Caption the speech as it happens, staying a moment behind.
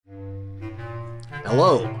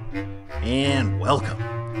Hello, and welcome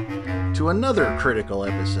to another critical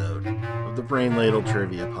episode of the Brain Ladle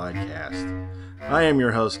Trivia Podcast. I am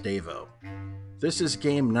your host, Davo. This is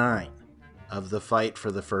Game 9 of the Fight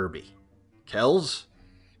for the Furby. Kells?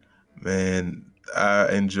 Man,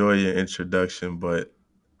 I enjoy your introduction, but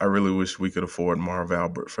I really wish we could afford Marv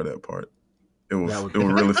Albert for that part. It would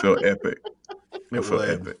really feel epic. It feel would.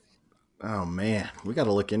 epic. Oh, man. We got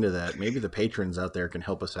to look into that. Maybe the patrons out there can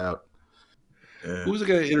help us out. Yeah. Who was the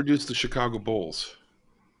guy that introduced the Chicago Bulls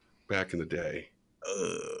back in the day?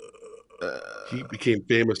 He became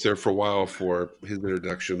famous there for a while for his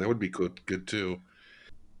introduction. That would be good too.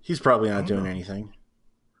 He's probably not doing anything.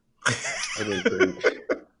 I don't think.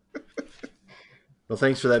 Well,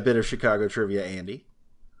 thanks for that bit of Chicago trivia, Andy.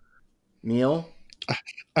 Neil?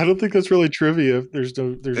 I don't think that's really trivia. There's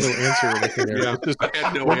no answer or anything there. Yeah, Just, I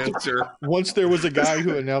had no answer. once there was a guy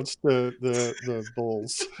who announced the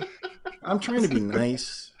Bulls. I'm trying to be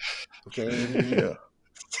nice. Okay. Yeah.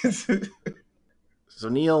 So,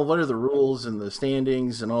 Neil, what are the rules and the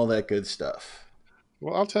standings and all that good stuff?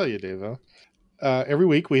 Well, I'll tell you, Davo. Every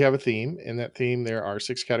week we have a theme. In that theme, there are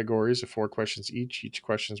 6 categories of 4 questions each. Each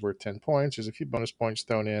question is worth 10 points. There's a few bonus points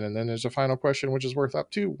thrown in, and then there's a final question, which is worth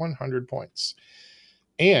up to 100 points.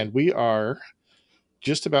 And we are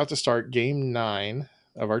just about to start Game 9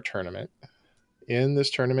 of our tournament. In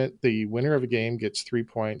this tournament, the winner of a game gets 3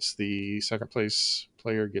 points. The second place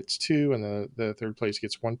player gets 2, and the third place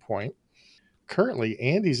gets 1 point. Currently,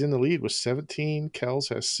 Andy's in the lead with 17. Kells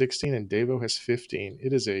has 16, and Davo has 15.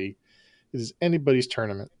 It is anybody's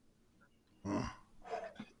tournament.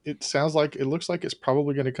 It looks like it's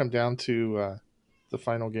probably going to come down to the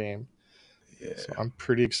final game. Yeah. So I'm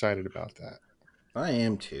pretty excited about that. I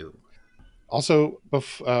am too. Also,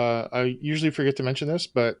 I usually forget to mention this,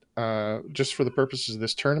 but just for the purposes of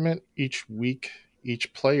this tournament, each week,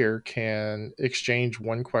 each player can exchange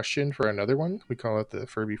one question for another one. We call it the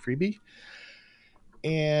Furby Freebie.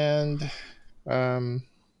 And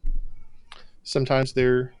sometimes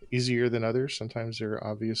they're easier than others. Sometimes they're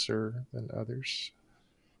obviouser than others.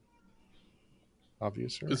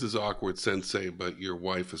 Obviouser. This is awkward, Sensei, but your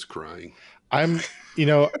wife is crying.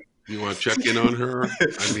 You want to check in on her?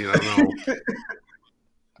 I mean, I don't know.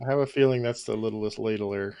 I have a feeling that's the littlest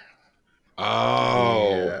ladler.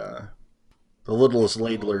 Oh. Yeah. The littlest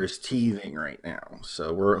ladler is teething right now,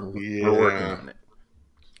 so we're working on it.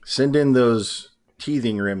 Send in those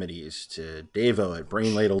teething remedies to Davo at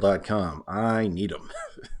brainladle.com. I need them.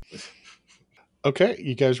 Okay,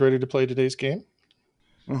 you guys ready to play today's game?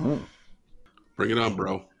 Mm-hmm. Bring it on,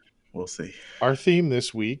 bro. We'll see. Our theme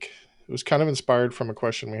this week was kind of inspired from a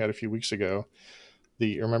question we had a few weeks ago.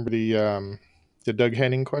 Remember the Doug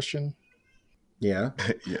Henning question? Yeah.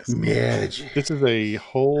 Yes. Magic. This is a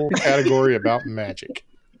whole category about magic.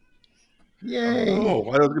 Yay. Oh,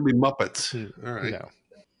 why don't there be Muppets? All right. No,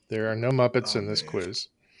 there are no Muppets in this quiz.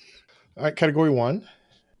 All right, category 1.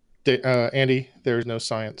 Andy, there is no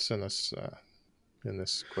science in this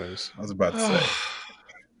quiz. I was about to say.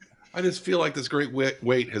 I just feel like this great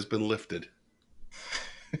weight has been lifted.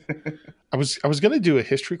 I was going to do a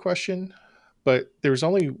history question, but there's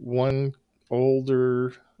only one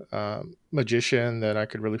older magician that I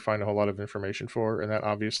could really find a whole lot of information for, and that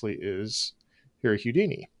obviously is Harry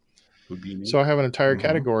Houdini. So I have an entire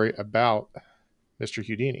category about Mr.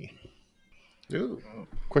 Houdini. Ooh.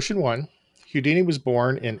 Question 1. Houdini was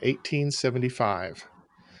born in 1875.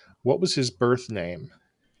 What was his birth name?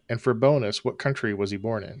 And for bonus, what country was he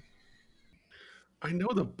born in? I know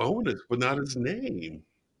the bonus, but not his name.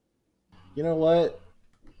 You know what?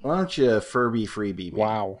 Why don't you Furby freebie me?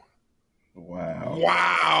 Wow.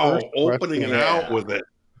 Wow. Opening it out with it.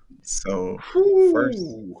 So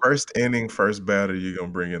first inning, first batter, you're gonna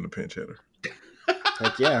bring in the pinch hitter.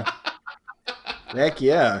 Heck yeah. Heck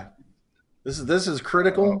yeah. This is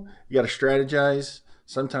critical. You got to strategize.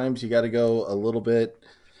 Sometimes you got to go a little bit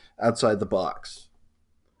outside the box.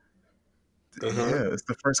 Yeah, it's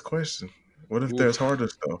the first question. What if there's harder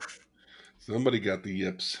stuff? Somebody got the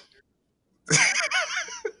yips.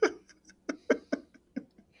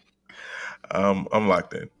 I'm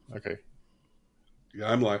locked in. Okay.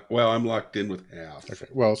 Yeah, I'm locked in with half. Okay.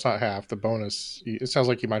 Well, it's not half. The bonus. It sounds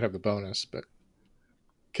like you might have the bonus, but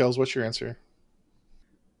Kells, what's your answer?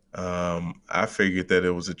 I figured that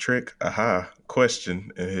it was a trick,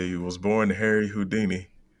 question, and he was born Harry Houdini.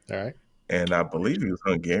 All right. And I believe he was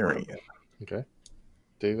Hungarian. Okay.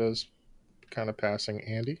 Davo's kind of passing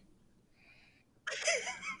Andy.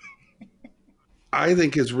 I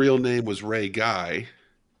think his real name was Ray Guy,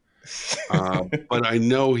 but I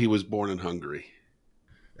know he was born in Hungary,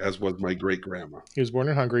 as was my great-grandma. He was born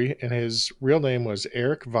in Hungary, and his real name was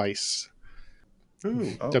Eric Weiss.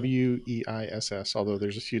 Weiss, although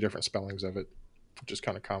there's a few different spellings of it, which is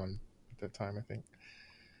kind of common at that time, I think.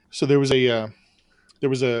 So there was a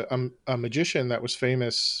magician that was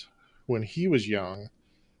famous when he was young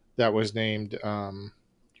that was named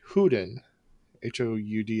Houdin,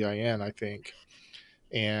 Houdin, I think.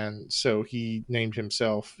 And so he named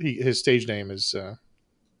himself, his stage name is to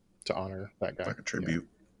honor that guy. Like a tribute.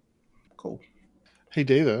 Yeah. Cool. Hey,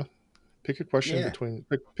 Dava, pick a question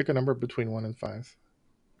pick a number between 1 and 5.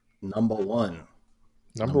 Number 1.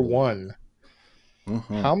 Number 1.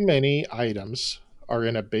 Mm-hmm. How many items are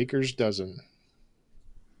in a baker's dozen?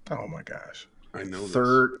 Oh my gosh. I know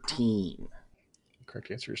 13. The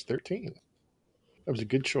correct answer is 13. That was a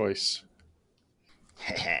good choice.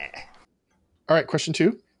 All right, question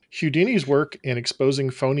 2. Houdini's work in exposing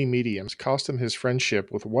phony mediums cost him his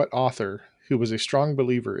friendship with what author who was a strong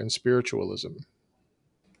believer in spiritualism?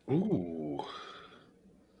 Ooh.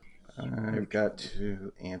 I've got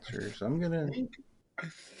 2 answers. I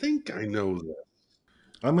think I know this.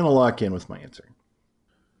 I'm going to lock in with my answer.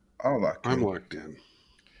 I'm locked in.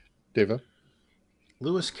 Dava?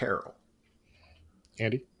 Lewis Carroll.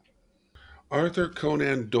 Andy? Arthur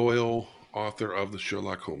Conan Doyle, author of the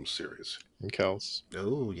Sherlock Holmes series. And Kels?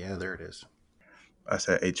 Oh, yeah, there it is. I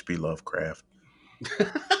said H.P. Lovecraft.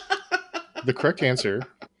 The correct answer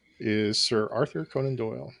is Sir Arthur Conan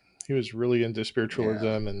Doyle. He was really into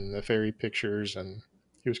spiritualism and the fairy pictures, and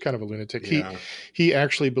he was kind of a lunatic. Yeah. He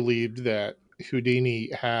actually believed that Houdini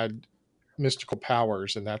had mystical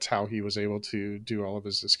powers, and that's how he was able to do all of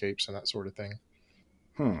his escapes and that sort of thing.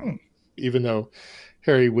 Even though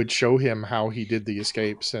Harry would show him how he did the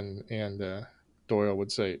escapes, and Doyle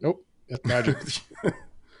would say, "Nope, that's magic."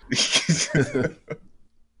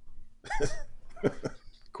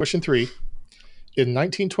 Question 3. In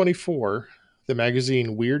 1924, the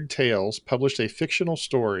magazine Weird Tales published a fictional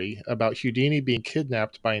story about Houdini being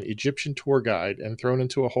kidnapped by an Egyptian tour guide and thrown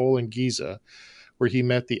into a hole in Giza, where he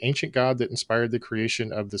met the ancient god that inspired the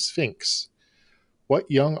creation of the Sphinx.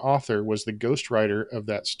 What young author was the ghostwriter of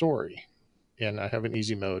that story? And I have an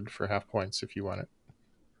easy mode for half points if you want it.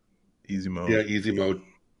 Easy mode. Yeah, easy mode.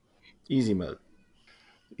 Easy mode.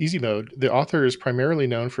 Easy mode. The author is primarily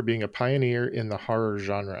known for being a pioneer in the horror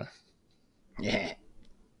genre. Yeah.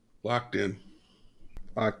 Locked in.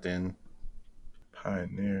 Locked in.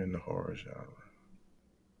 Pioneer in the horror genre.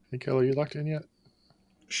 Hey, Kelly, are you locked in yet?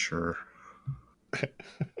 Sure.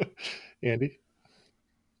 Andy?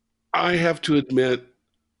 I have to admit,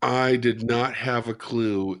 I did not have a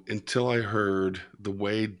clue until I heard the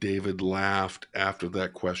way David laughed after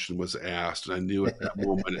that question was asked. And I knew at that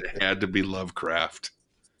moment it had to be Lovecraft.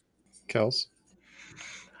 Kels?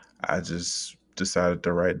 I just decided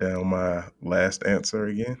to write down my last answer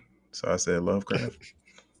again. So I said Lovecraft.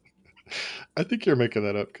 I think you're making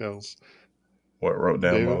that up, Kels. What, wrote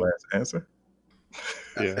down my last answer?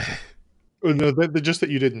 Yeah. Oh, no, just that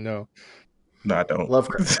you didn't know. No, I don't.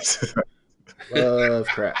 Lovecraft.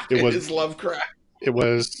 Lovecraft. It is Lovecraft. It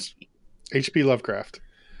was H.P. Lovecraft.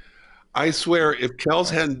 I swear, if Kels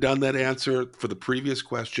hadn't done that answer for the previous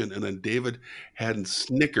question and then David hadn't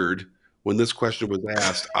snickered when this question was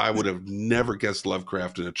asked, I would have never guessed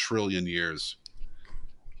Lovecraft in a trillion years.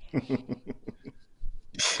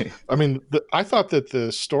 I mean, I thought that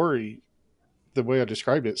the story, the way I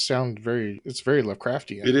described it, it's very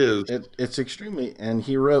Lovecraftian. It is. It's extremely, and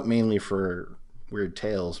he wrote mainly for Weird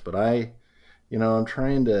Tales, but I'm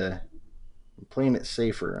playing it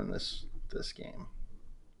safer in this game.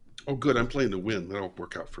 Oh, good. I'm playing to win. That'll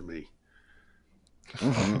work out for me.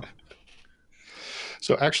 Mm-hmm.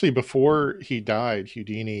 So actually, before he died,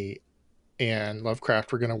 Houdini and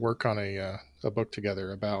Lovecraft were going to work on a book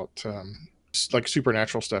together about like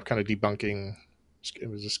supernatural stuff, kind of debunking. It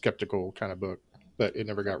was a skeptical kind of book, but it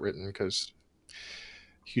never got written because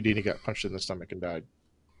Houdini got punched in the stomach and died.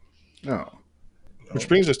 Oh. Which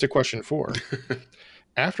brings us to question 4.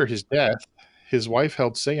 After his death, his wife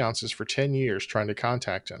held seances for 10 years trying to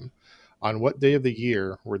contact him. On what day of the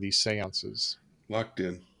year were these seances? Locked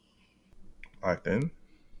in. Locked in?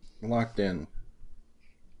 Locked in.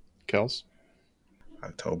 Kels?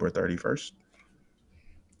 October 31st.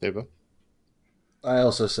 Dava? I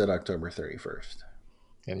also said October 31st.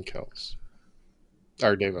 And Kels.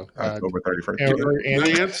 Or Dava. October 31st.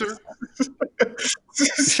 My answer?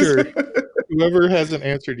 Sure. Whoever hasn't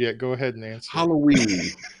answered yet, go ahead and answer.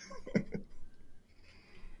 Halloween.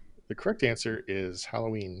 The correct answer is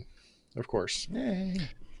Halloween, of course. Yay.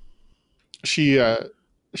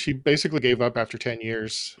 She basically gave up after 10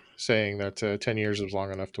 years, saying that 10 years was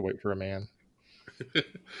long enough to wait for a man.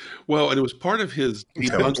 Well, and it was part of his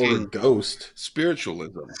debunking ghost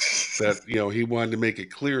spiritualism that he wanted to make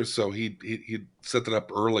it clear. So he set that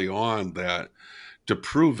up early on that to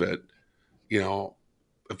prove it.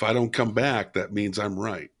 If I don't come back, that means I'm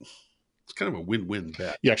right. It's kind of a win-win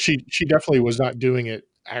bet. Yeah, she definitely was not doing it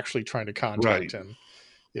actually trying to contact him.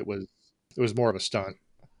 It was more of a stunt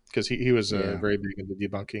because he was very big into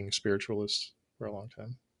debunking spiritualists for a long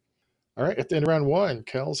time. All right, at the end of round one,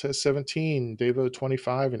 Kels has 17, Davo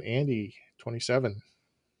 25, and Andy 27,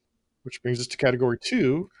 which brings us to category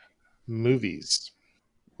 2, movies.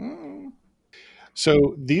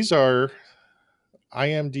 So these are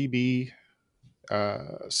IMDb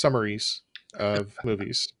summaries of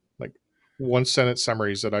movies, like one-sentence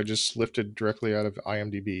summaries that I just lifted directly out of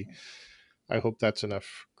IMDb. I hope that's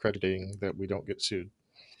enough crediting that we don't get sued.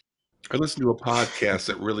 I listen to a podcast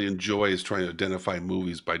that really enjoys trying to identify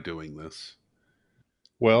movies by doing this.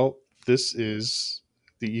 Well, this is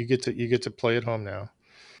you get to play at home now.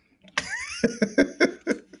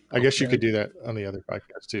 I guess you could do that on the other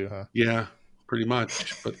podcast too, huh? Yeah, pretty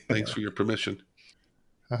much. But thanks for your permission.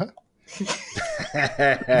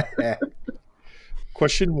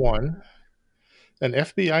 Question 1. An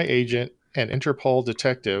FBI agent and Interpol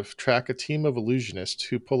detective track a team of illusionists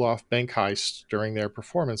who pull off bank heists during their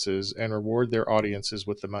performances and reward their audiences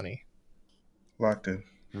with the money. Locked In.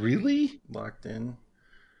 Really? Locked In.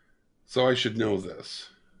 So I should know this.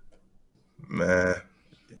 Nah,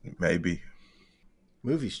 maybe.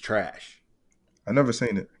 Movie's trash. I never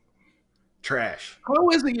seen it. Trash. How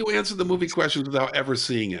is it you answer the movie questions without ever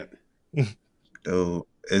seeing it? Dude,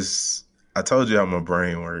 I told you how my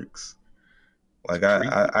brain works. Like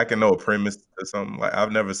I can know a premise or something. Like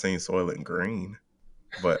I've never seen Soylent Green,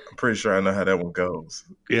 but I'm pretty sure I know how that one goes.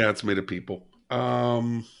 Yeah, it's made of people. All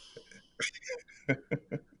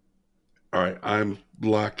right, I'm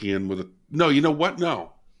locking in with a no. You know what?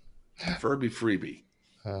 No, Furby Freebie.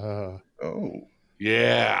 Oh,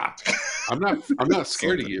 yeah. I'm not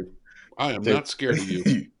scared of you. I am not scared of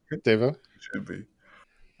you. Davo? Should be.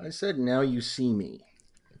 I said Now You See Me.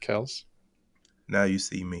 Kels? Now You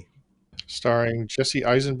See Me. Starring Jesse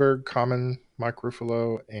Eisenberg, Common, Mike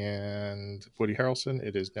Ruffalo, and Woody Harrelson.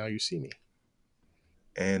 It is Now You See Me.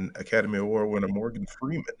 And Academy Award winner Morgan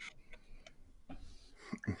Freeman.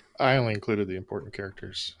 I only included the important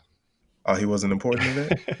characters. Oh, he wasn't important in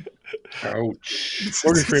that? Ouch.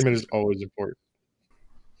 Morgan Freeman is always important.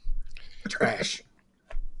 Trash.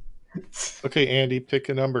 Okay, Andy, pick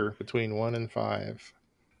a number between 1 and 5.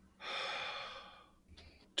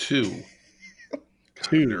 2.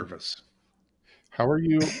 2. I'm nervous. How are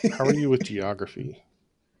you with geography?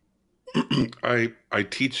 I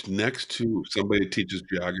teach next to somebody that teaches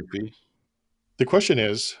geography. The question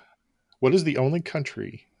is, what is the only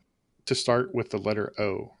country to start with the letter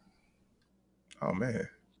O? Oh man,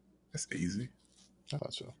 that's easy. I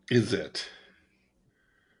thought so. Is it?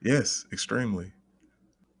 Yes, extremely.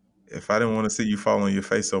 If I didn't want to see you fall on your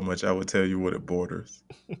face so much, I would tell you what it borders.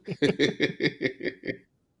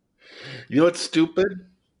 You know what's stupid?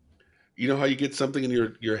 You know how you get something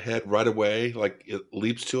in your head right away, like it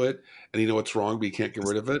leaps to it, and you know what's wrong, but you can't get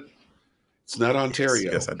rid of it? It's not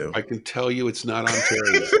Ontario. Yes, I do. I can tell you it's not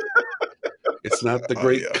Ontario. It's not the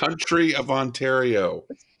great country of Ontario.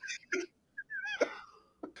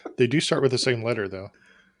 They do start with the same letter, though.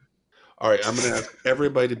 All right, I'm going to ask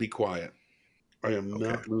everybody to be quiet. I am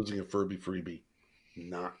not losing a Furby Freebie.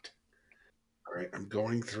 Not. All right, I'm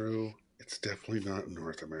going through. It's definitely not in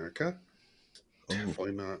North America.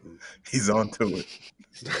 Definitely not. He's on to it.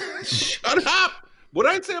 Shut up! What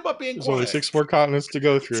did I say about being There's quiet? only 6 more continents to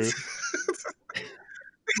go through.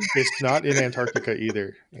 It's not in Antarctica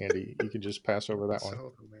either, Andy. You can just pass over that one.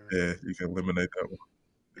 Yeah, you can eliminate that one.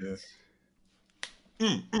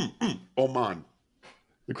 Yeah. Oman.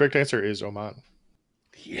 The correct answer is Oman.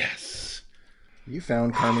 Yes. You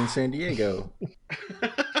found Carmen Sandiego.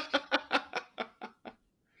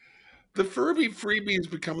 The Furby Freebie has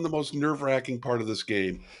become the most nerve-wracking part of this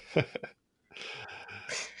game.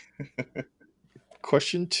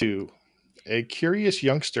 Question 2. A curious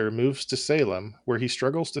youngster moves to Salem, where he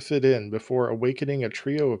struggles to fit in before awakening a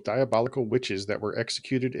trio of diabolical witches that were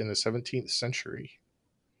executed in the 17th century.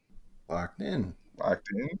 Locked In. Locked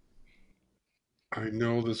In? I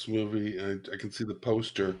know this movie. I can see the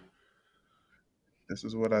poster. This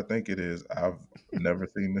is what I think it is. I've never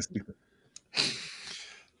seen this either.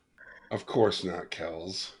 Of course not,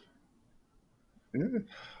 Kels. Yeah.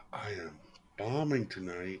 I am bombing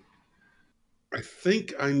tonight. I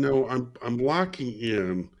think I know. I'm locking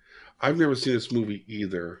in. I've never seen this movie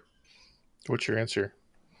either. What's your answer,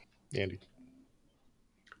 Andy?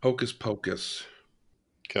 Hocus Pocus.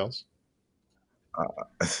 Kels?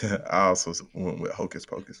 I also went with Hocus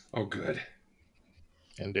Pocus. Oh, good.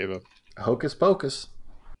 And Devo. Hocus Pocus.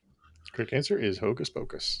 Correct answer is Hocus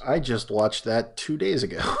Pocus. I just watched that 2 days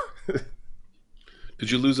ago.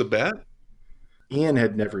 Did you lose a bet? Ian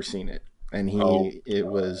had never seen it, and it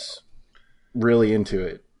was really into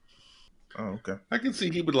it. Oh, okay. I can see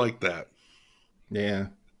he would like that. Yeah.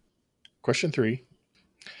 Question 3.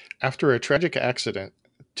 After a tragic accident,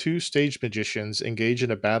 2 stage magicians engage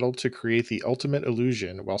in a battle to create the ultimate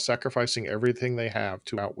illusion while sacrificing everything they have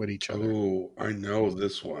to outwit each other. Oh, I know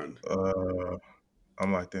this one.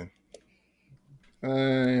 I'm locked in.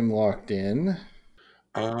 I'm locked in.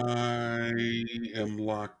 I am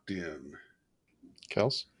locked in.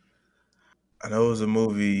 Kels? I know it was a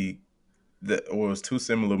movie it was 2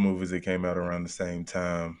 similar movies that came out around the same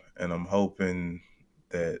time, and I'm hoping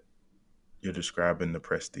that you're describing The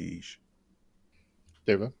Prestige.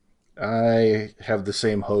 Devo? I have the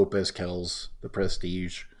same hope as Kells, The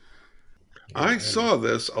Prestige. I saw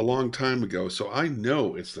this a long time ago, so I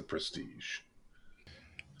know it's The Prestige.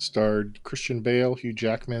 Starred Christian Bale, Hugh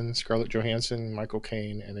Jackman, Scarlett Johansson, Michael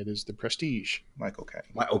Caine, and it is The Prestige. Michael Caine.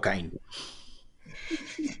 Michael Caine.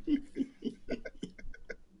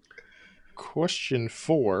 Question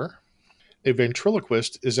 4. A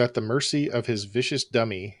ventriloquist is at the mercy of his vicious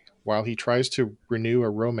dummy while he tries to renew a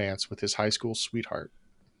romance with his high school sweetheart.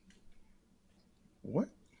 What?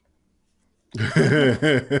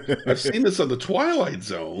 I've seen this on The Twilight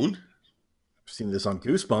Zone. I've seen this on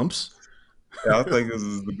Goosebumps. Yeah, I think this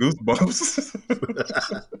is the Goosebumps.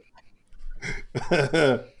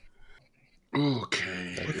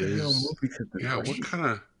 Okay. What the hell movie could this Yeah, be? what kind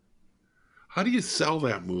of... How do you sell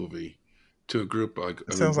that movie to a group of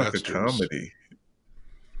It sounds investors? like a comedy.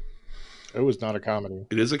 It was not a comedy.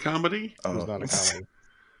 It is a comedy? It was not a comedy.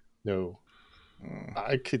 No. Mm.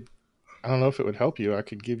 I don't know if it would help you. I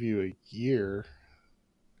could give you a year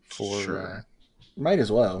for... Sure. Might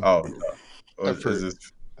as well. Oh, no. for- Is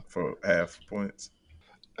this for half points?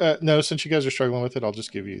 no, since you guys are struggling with it, I'll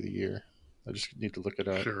just give you the year. I just need to look it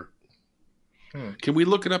up. Sure. Hmm. Can we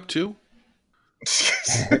look it up too?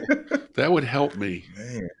 That would help me.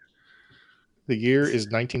 Man. The year is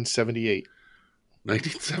 1978.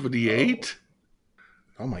 1978?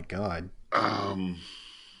 Oh my God. Um,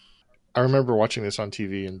 I remember watching this on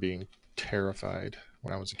TV and being terrified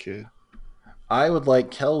when I was a kid. I would like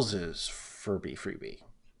Kels's Furby Freebie.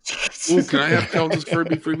 ooh, can I have Kelton's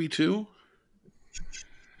Furby Freebie too?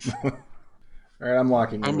 All right, I'm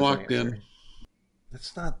locking in. I'm with my locked answer. in.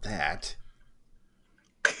 It's not that.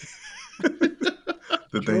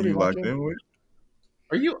 The thing already you locked locked in? in with?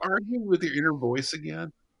 Are you arguing with your inner voice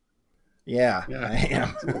again? Yeah, Yeah. I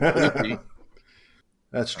am. Creepy.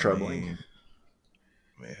 That's troubling.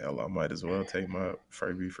 Man, hell, I might as well take my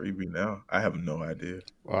freebie now. I have no idea.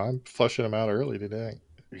 Well, I'm flushing them out early today.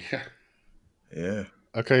 Yeah. Yeah.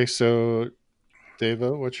 Okay, so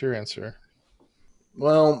Devo, what's your answer?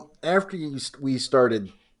 Well, after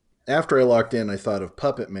I locked in, I thought of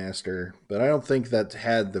Puppet Master, but I don't think that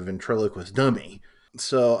had the ventriloquist dummy.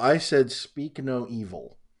 So I said Speak No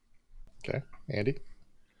Evil. Okay, Andy?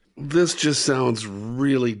 This just sounds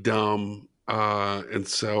really dumb. And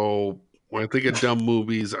so when I think of dumb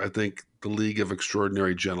movies, I think The League of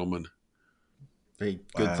Extraordinary Gentlemen. Hey,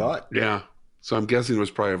 good Wow. thought. Yeah. So I'm guessing there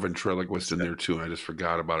was probably a ventriloquist in there too, and I just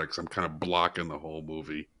forgot about it because I'm kind of blocking the whole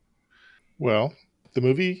movie. Well, the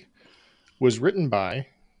movie was written by,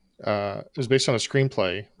 it was based on a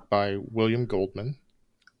screenplay by William Goldman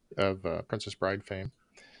of Princess Bride fame.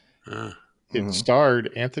 Ah. It Mhm.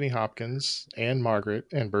 starred Anthony Hopkins, Anne Margaret,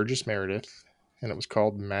 and Burgess Meredith, and it was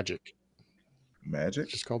called Magic. Magic?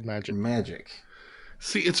 It's just called Magic. Magic.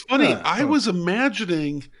 See, it's funny. Huh. I was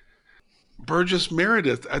imagining Burgess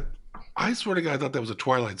Meredith. I swear to God, I thought that was a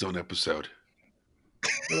Twilight Zone episode.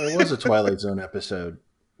 Well, there was a Twilight Zone episode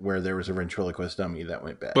where there was a ventriloquist dummy that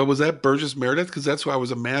went bad. But was that Burgess Meredith? Because that's what I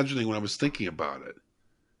was imagining when I was thinking about it.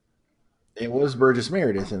 It was Burgess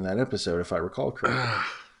Meredith in that episode, if I recall correctly.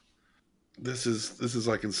 Ah. This is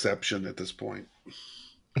like Inception at this point.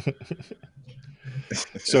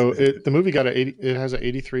 So the movie got it has an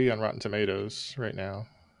 83 on Rotten Tomatoes right now.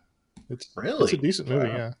 It's Really? a decent movie,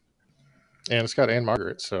 Wow. yeah. And it's got Anne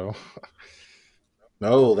Margaret, so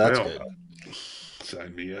Oh, that's Well, good.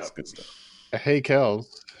 Sign me That's up. good stuff. hey Kels,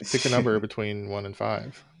 pick a number between 1 and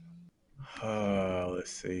 5.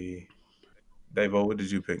 Let's see. Davo, what did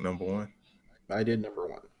you pick? Number 1? I did number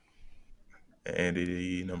 1.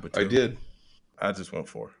 Andy, number 2? I did. I just went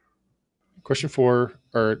 4. Question 4,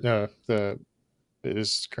 or no, it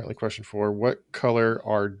is currently question 4. What color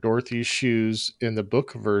are Dorothy's shoes in the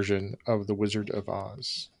book version of The Wizard of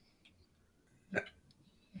Oz?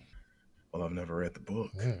 Well, I've never read the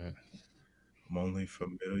book. Mm. I'm only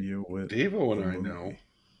familiar with Devo and the I movie. know.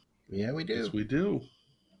 Yeah, we do. Yes, we do.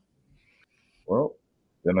 Well,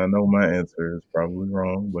 then I know my answer is probably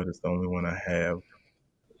wrong, but it's the only one I have.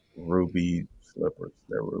 Ruby slippers.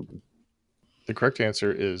 They're ruby. The correct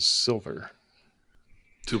answer is silver.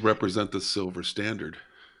 To represent the silver standard.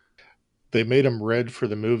 They made them red for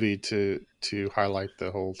the movie to highlight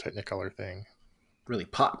the whole Technicolor thing. Really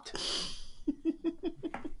popped.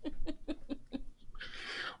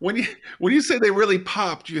 When you say they really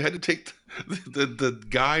popped, you had to take the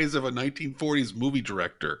guise of a 1940s movie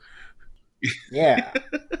director. Yeah.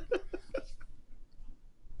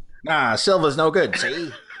 Nah, Silva's no good,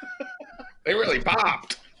 see? They really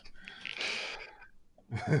popped.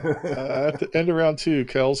 At the end of round 2,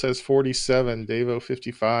 Kels has 47, Davo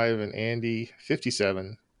 55, and Andy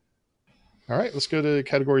 57. All right, let's go to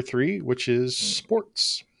category 3, which is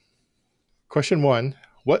sports. Question 1.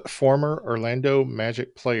 What former Orlando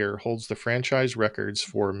Magic player holds the franchise records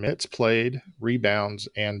for minutes played, rebounds,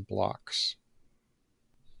 and blocks?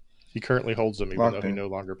 He currently holds them, even Locked though he in. no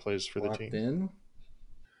longer plays for the Locked team. in.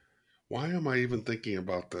 Why am I even thinking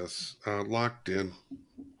about this? Locked in.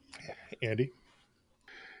 Andy?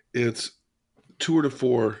 It's 2 to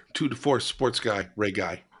 4 sports guy, Ray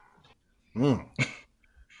Guy. Mm.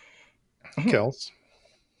 Kels?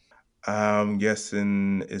 I'm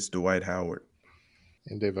guessing it's Dwight Howard.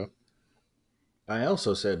 And Davo? I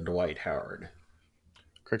also said Dwight Howard.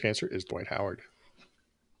 Correct answer is Dwight Howard.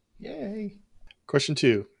 Yay. Question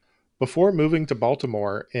 2. Before moving to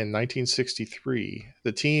Baltimore in 1963,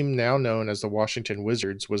 the team now known as the Washington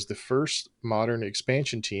Wizards was the first modern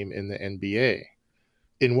expansion team in the NBA.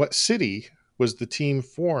 In what city was the team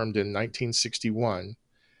formed in 1961?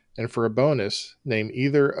 And for a bonus, name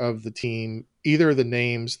either of the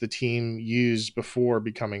names the team used before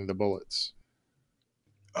becoming the Bullets.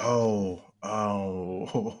 Oh.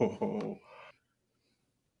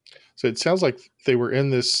 So it sounds like they were in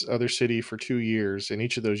this other city for 2 years, and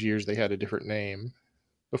each of those years they had a different name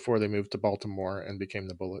before they moved to Baltimore and became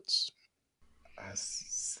the Bullets. I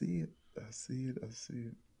see it.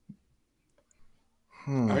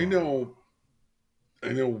 I know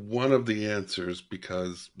one of the answers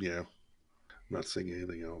because, I'm not saying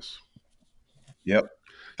anything else. Yep.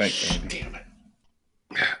 Thanks, Andy. Damn it.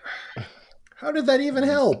 How did that even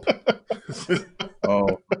help?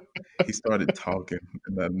 Oh, he started talking,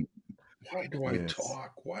 and then Why do I Yes.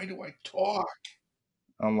 talk? Why do I talk?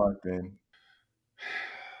 I'm locked in.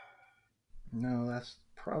 No, that's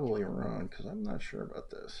probably wrong because I'm not sure about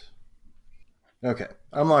this. Okay,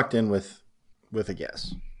 I'm locked in with a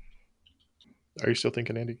guess. Are you still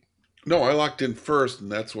thinking, Andy? No, I locked in first,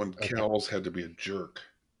 and that's when Okay. Cowles had to be a jerk.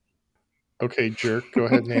 Okay, jerk, go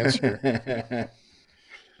ahead and answer.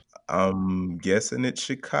 I'm guessing it's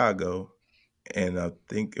Chicago, and I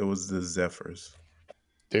think it was the Zephyrs.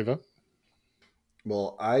 Deva?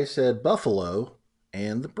 Well, I said Buffalo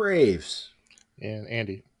and the Braves. And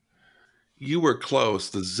Andy? You were close.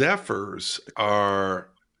 The Zephyrs are,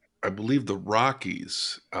 I believe, the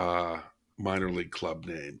Rockies' minor league club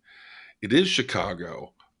name. It is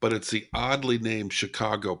Chicago, but it's the oddly named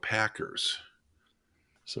Chicago Packers.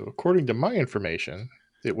 So according to my information,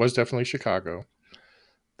 it was definitely Chicago.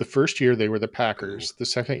 The first year they were the Packers. The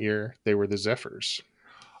second year they were the Zephyrs.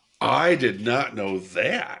 I did not know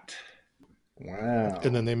that. Wow.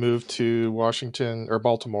 And then they moved to Washington or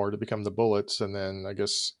Baltimore to become the Bullets. And then I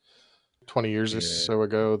guess 20 years or so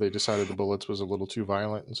ago, they decided the Bullets was a little too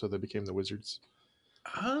violent. And so they became the Wizards.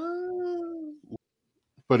 Oh.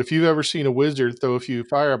 But if you've ever seen a wizard throw a few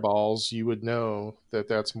fireballs, you would know that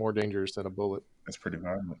that's more dangerous than a bullet. That's pretty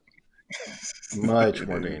violent. Much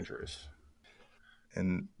more dangerous.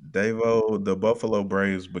 And Davo, the Buffalo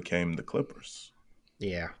Braves became the Clippers.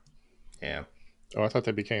 Yeah. Oh, I thought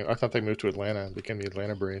they moved to Atlanta and became the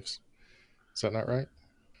Atlanta Braves. Is that not right?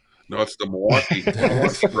 No, it's the Milwaukee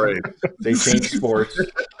Braves. They changed sports.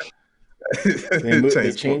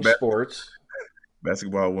 They changed sports.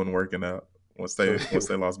 Basketball wasn't working out once they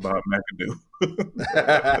lost Bob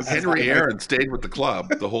McAdoo. Henry Aaron stayed with the club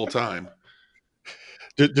the whole time.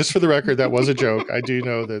 Just for the record, that was a joke. I do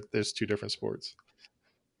know that there's two different sports.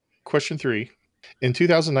 Question 3. In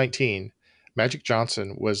 2019, Magic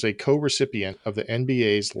Johnson was a co-recipient of the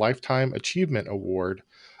NBA's Lifetime Achievement Award,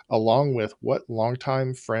 along with what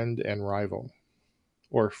longtime friend and rival?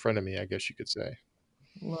 Or frenemy, I guess you could say.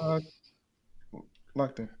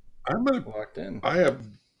 Locked in. I'm gonna Locked in. I have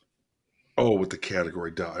with the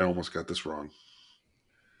category. Duh, I almost got this wrong.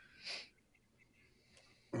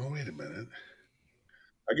 Oh, wait a minute.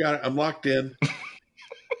 I got it. I'm locked in.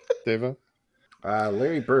 Deva?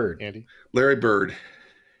 Larry Bird. Andy? Larry Bird.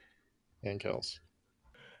 And Kels.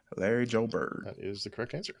 Larry Joe Bird. That is the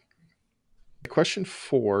correct answer. Question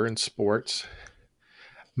 4 in sports.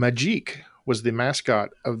 Magique was the mascot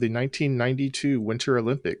of the 1992 Winter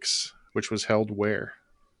Olympics, which was held where?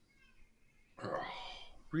 Oh,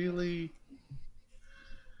 really?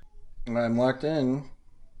 I'm locked in.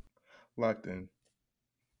 Locked in.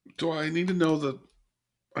 Do I need to know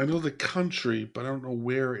I know the country, but I don't know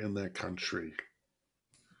where in that country.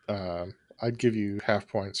 I'd give you half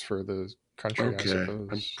points for the country, I Okay. suppose.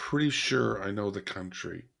 I'm pretty sure I know the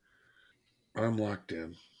country. I'm locked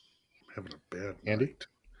in. I'm having a bad Andy? night.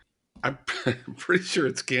 I'm pretty sure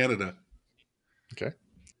it's Canada. Okay.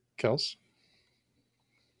 Kels?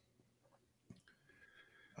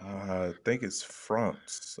 I think it's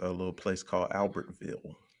France, a little place called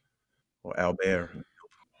Albertville or Albert.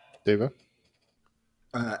 Deva?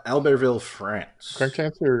 Albertville, France. Correct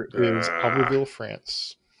answer is Albertville,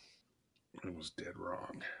 France. I was dead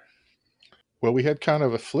wrong. Well, we had kind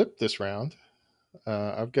of a flip this round.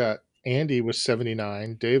 I've got Andy with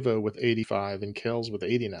 79, Deva with 85, and Kels with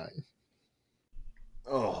 89.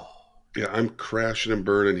 Oh. Yeah, I'm crashing and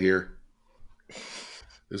burning here.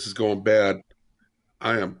 This is going bad.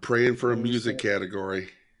 I am praying for a music category.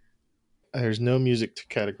 There's no music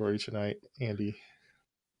category tonight, Andy.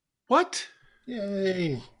 What?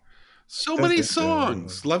 Yay. So many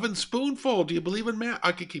songs. Levin Spoonful. Do you believe in math?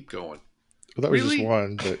 I could keep going. Well, that was Really? just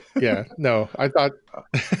one, but yeah, no, I thought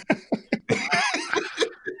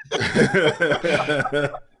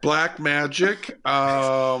Black Magic.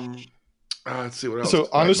 Let's see what else. so.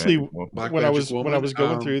 Honestly, Black when I Magic was going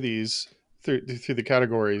Woman, through these through the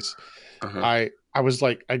categories, uh-huh. I was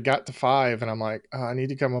like, I got to 5, and I'm like, oh, I need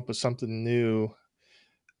to come up with something new,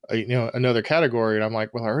 another category. And I'm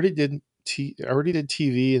like, well, I already did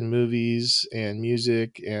TV and movies and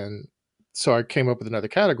music, and so I came up with another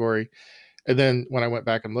category. And then when I went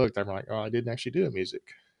back and looked, I'm like, oh, I didn't actually do music.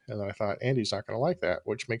 And then I thought, Andy's not going to like that,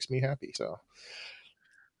 which makes me happy. So,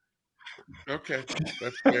 Okay,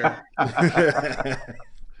 that's fair.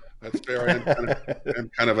 That's fair. I'm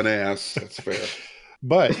kind of an ass. That's fair.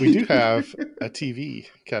 but we do have a TV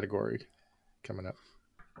category coming up.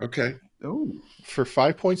 Okay. Oh, For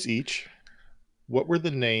 5 points each, what were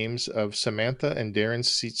the names of Samantha and Darren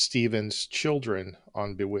Stevens' children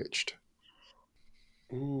on Bewitched?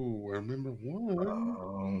 Ooh, I remember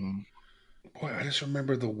one. Boy, I just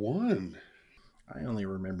remember the one. I only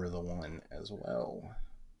remember the one as well.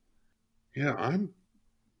 Yeah,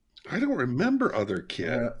 I don't remember other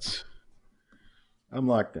kids. I'm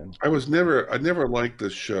locked in. I never liked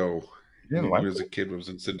this show. You didn't Even like as a kid, it was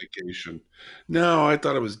in syndication. No, I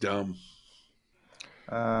thought it was dumb.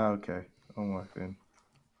 okay. I'm locked in.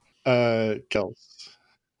 Kels,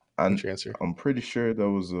 what's your answer? I'm pretty sure there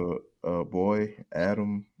was a boy,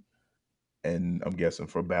 Adam, and I'm guessing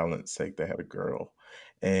for balance sake they had a girl,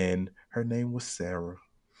 and her name was Sarah.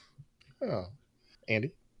 Oh,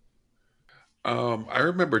 Andy? I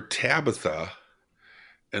remember Tabitha,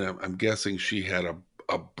 and I'm guessing she had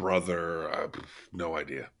a brother. No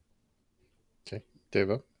idea. Okay,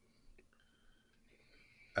 Deva?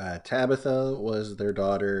 Tabitha was their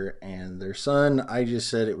daughter, and their son, I just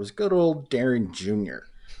said it was good old Darren Jr.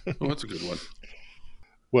 Oh, that's a good one.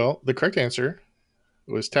 Well, the correct answer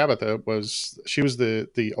was Tabitha. She was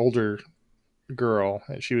the older girl,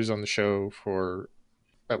 and she was on the show for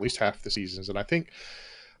at least half the seasons. And I think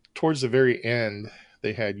towards the very end,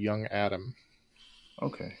 they had young Adam.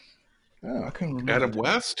 Okay. Oh. I couldn't remember. Adam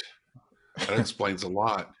West? That explains a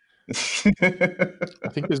lot. I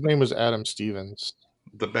think his name was Adam Stevens.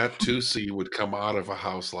 The Batusi would come out of a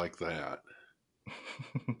house like that.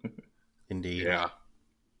 Indeed. Yeah.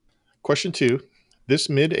 Question 2. This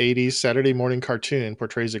mid-'80s Saturday morning cartoon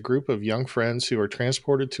portrays a group of young friends who are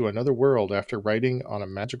transported to another world after riding on a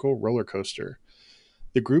magical roller coaster.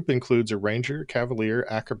 The group includes a ranger, cavalier,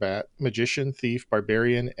 acrobat, magician, thief,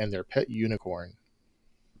 barbarian, and their pet unicorn.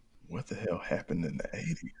 What the hell happened in the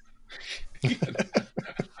 80s?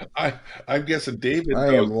 I'm guessing David.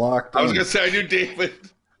 I am locked in. I was going to say I knew David.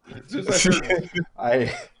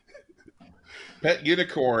 Pet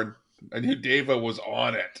unicorn. I knew David was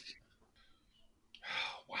on it.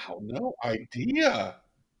 Wow, no idea.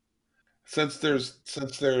 Since there's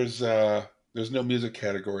no music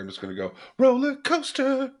category, I'm just going to go roller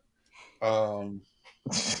coaster. A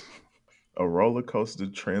roller coaster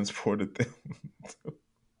transported them.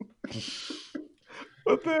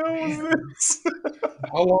 What the hell was this?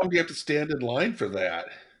 How long do you have to stand in line for that?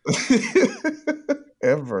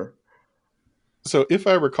 Ever. So if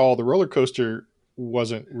I recall, the roller coaster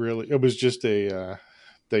wasn't really, it was just a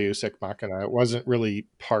Deus Ex Machina. It wasn't really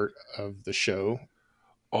part of the show.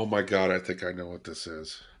 Oh my God, I think I know what this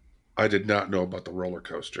is. I did not know about the roller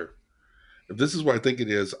coaster. If this is what I think it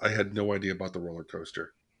is, I had no idea about the roller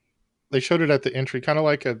coaster. They showed it at the entry, kind of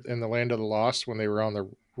like in the Land of the Lost when they were on the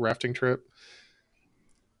rafting trip.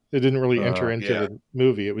 It didn't really enter into the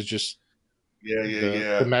movie. It was just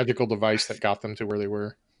the magical device that got them to where they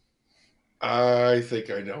were. I think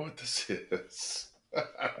I know what this is.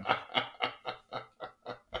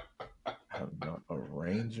 A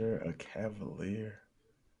ranger, a cavalier.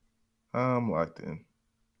 I'm locked in.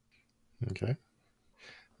 Okay.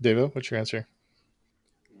 Devo, what's your answer?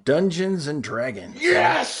 Dungeons and Dragons.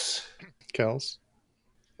 Yes! Kels?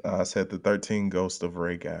 I said the 13 Ghosts of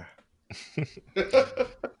Rhaegar.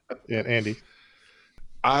 And Andy?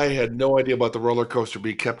 I had no idea about the roller coaster, but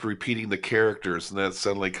he kept repeating the characters, and that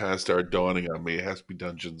suddenly kind of started dawning on me. It has to be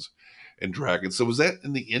Dungeons and Dragons. So was that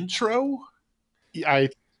in the intro? I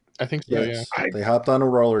think so, yes. Yeah. They hopped on a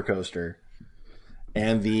roller coaster,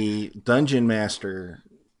 and the dungeon master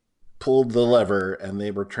pulled the lever, and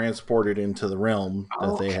they were transported into the realm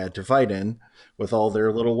that they had to fight in with all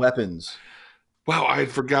their little weapons. Wow, I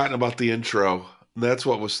had forgotten about the intro. That's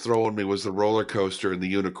what was throwing me, was the roller coaster and the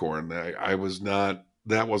unicorn. I was not,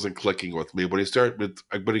 that wasn't clicking with me. But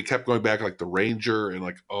he kept going back like the ranger and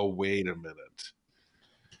like, oh, wait a minute.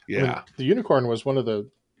 Yeah. I mean, the unicorn was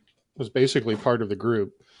was basically part of the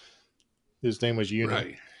group. His name was Uni.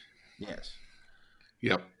 Right. Yes.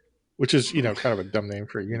 Yep. Which is, kind of a dumb name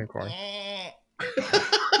for a unicorn.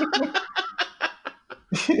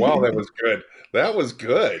 Wow, that was good. That was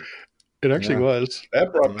good. It actually was.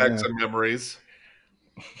 That brought back some memories.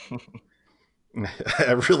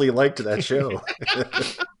 I really liked that show.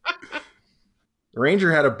 The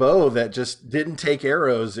ranger had a bow that just didn't take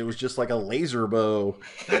arrows. It was just like a laser bow.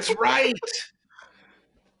 That's right.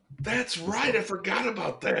 That's right. I forgot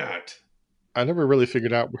about that. I never really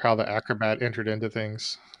figured out how the acrobat entered into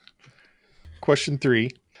things. Question 3.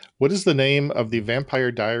 What is the name of the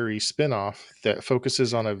Vampire Diaries spinoff that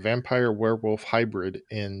focuses on a vampire werewolf hybrid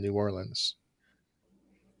in New Orleans?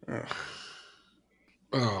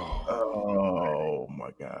 Oh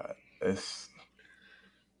my God. It's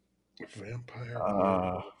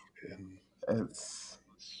vampire. It's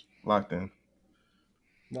locked in.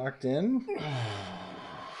 Locked in?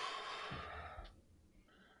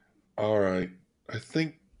 All right. I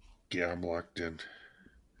think, I'm locked in.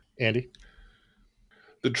 Andy?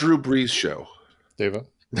 The Drew Brees Show. Devo?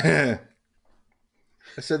 I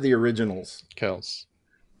said the originals. Kels?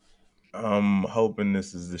 I'm hoping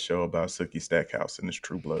this is the show about Sookie Stackhouse and his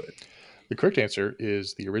True Blood. The correct answer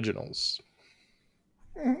is the originals.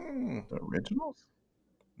 The originals?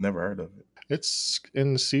 Never heard of it. It's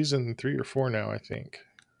in season 3 or 4 now, I think.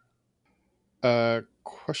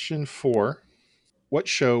 Question 4. What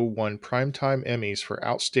show won Primetime Emmys for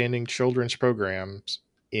Outstanding Children's Programs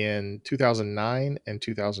in 2009 and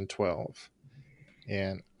 2012?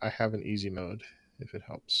 And I have an easy mode, if it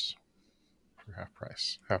helps, for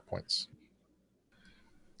half points.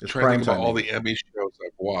 I'm trying to think about all the Emmy shows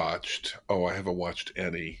I've watched. Oh, I haven't watched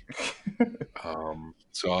any.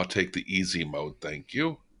 So I'll take the easy mode. Thank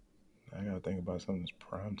you. I gotta think about something that's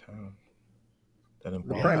primetime. The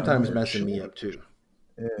primetime's messing me up too.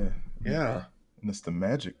 Yeah. And it's the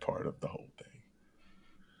magic part of the whole thing.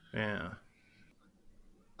 Yeah.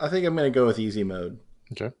 I think I'm going to go with easy mode.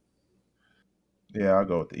 Okay. Yeah, I'll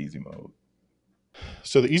go with the easy mode.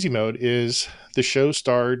 So the easy mode is the show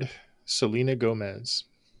starred Selena Gomez.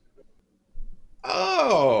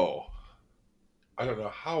 Oh. I don't know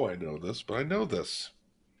how I know this, but I know this.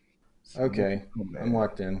 Okay. I'm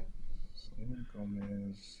locked in. Selena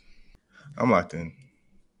Gomez. I'm locked in.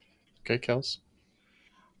 Okay, Kels?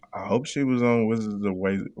 I hope she was on Wizards of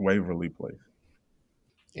Waverly Place.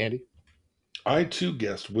 Andy? I too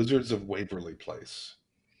guessed Wizards of Waverly Place.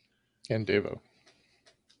 And Devo?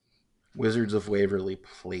 Wizards of Waverly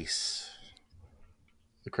Place.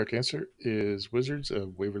 The correct answer is Wizards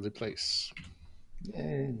of Waverly Place.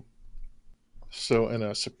 Yay. So in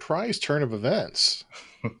a surprise turn of events,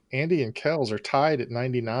 Andy and Kels are tied at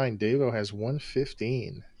 99. Devo has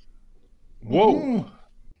 115. Whoa.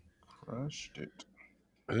 Crushed it.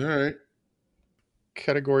 All right.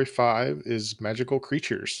 Category 5 is magical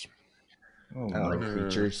creatures.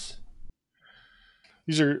 Creatures.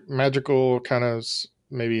 These are magical, kind of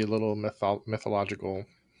maybe a little mythological.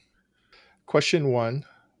 Question 1.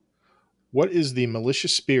 What is the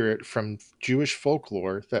malicious spirit from Jewish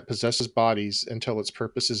folklore that possesses bodies until its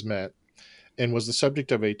purpose is met, and was the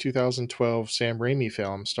subject of a 2012 Sam Raimi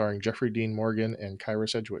film starring Jeffrey Dean Morgan and Kyra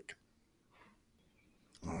Sedgwick?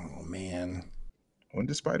 Oh, man. When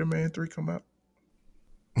did Spider-Man 3 come out?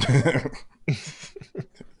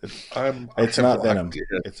 It's not Venom.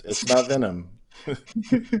 It's not Venom.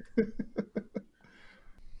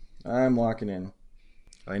 I'm locking in.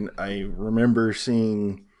 I remember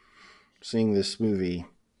seeing this movie.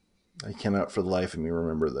 I cannot for the life of me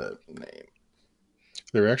remember the name.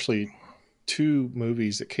 There are actually two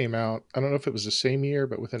movies that came out. I don't know if it was the same year,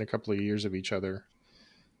 but within a couple of years of each other,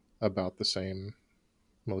 about the same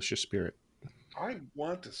malicious spirit. I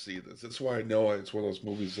want to see this. That's why I know it's one of those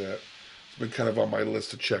movies that it's been kind of on my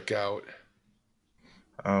list to check out.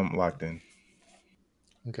 I'm locked in.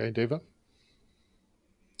 Okay, Deva?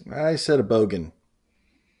 I said a bogan.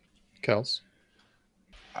 Kels?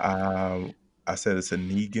 I said it's a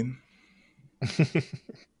Negan.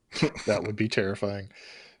 That would be terrifying.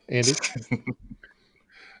 Andy?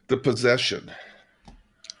 The Possession.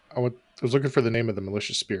 I was looking for the name of the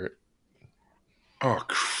malicious spirit. Oh,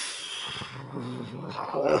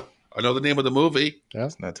 I know the name of the movie. Yeah?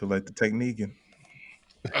 It's not too late to take Negan.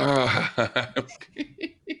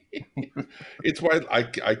 It's why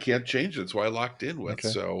I can't change it. It's why I locked in with. Okay.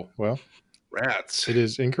 So, Well, rats. it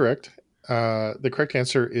is incorrect. The correct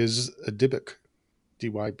answer is a Dybbuk.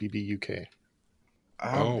 Dybbuk.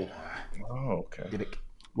 Oh, okay.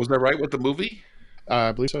 was that right with the movie?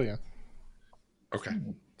 I believe so, yeah. Okay.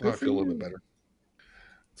 I feel a little bit better.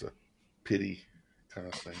 It's a pity kind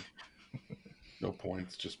of thing. No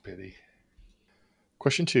points, just pity.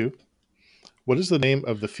 Question 2. What is the name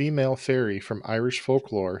of the female fairy from Irish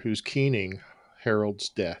folklore whose keening heralds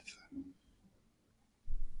death?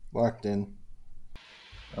 Locked in.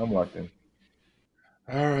 I'm locked in.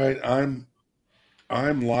 All right,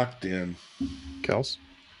 I'm locked in. Kels?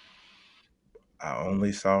 I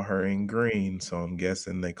only saw her in green, so I'm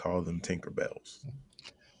guessing they call them Tinkerbells.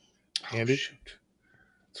 Andy? Oh, shoot.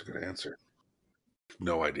 That's a good answer.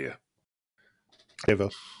 No idea. Deva.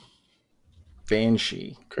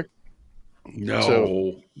 Banshee. No.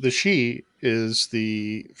 So the she is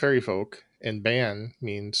the fairy folk, and ban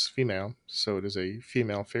means female, so it is a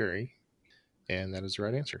female fairy, and that is the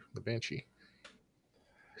right answer, the banshee.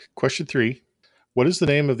 Question 3. What is the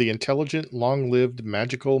name of the intelligent, long-lived,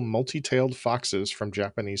 magical, multi-tailed foxes from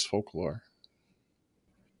Japanese folklore?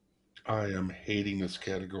 I am hating this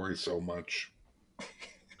category so much.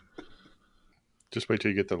 Just wait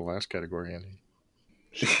till you get to the last category, Andy.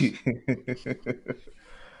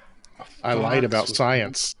 I lied about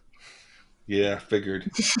science. Yeah,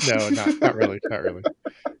 figured. No, not really. Not really.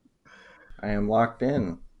 I am locked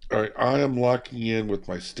in. All right, I am locking in with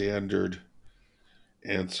my standard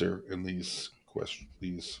answer in these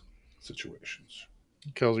situations.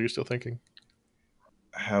 Kels, are you still thinking?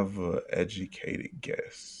 Have an educated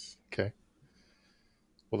guess. Okay.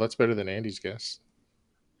 Well, that's better than Andy's guess.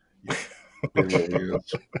 It really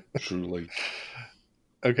is, truly.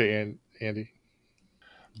 Okay, and Andy.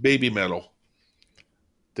 Baby metal.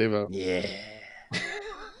 Deva. Yeah.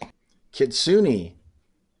 Kitsune.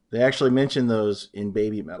 They actually mention those in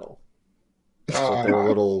Baby Metal. That's what their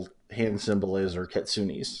little hand symbol is, or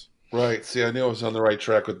kitsunes. Right. See, I knew I was on the right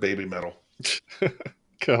track with baby metal.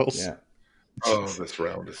 Kels. Yeah. Oh, this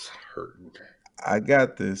round is hurting. I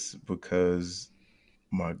got this because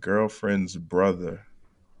my girlfriend's brother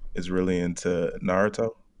is really into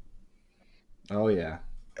Naruto. Oh, yeah.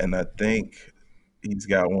 And I think he's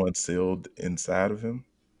got one sealed inside of him,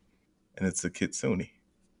 and it's a kitsune.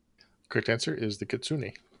 Correct answer is the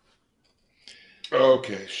kitsune.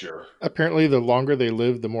 Okay, sure. Apparently, the longer they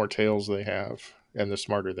live, the more tails they have, and the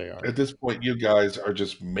smarter they are. At this point, you guys are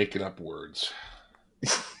just making up words.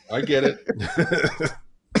 I get it.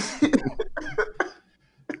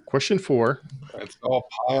 Question 4. It's all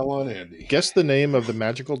pile on Andy. Guess the name of the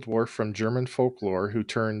magical dwarf from German folklore who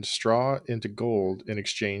turned straw into gold in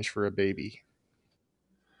exchange for a baby.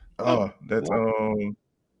 Oh, that's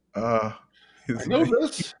I know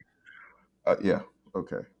this. Yeah,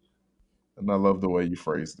 okay. And I love the way you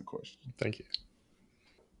phrased the question. Thank you.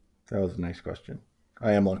 That was a nice question.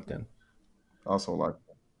 I am locked in. Also like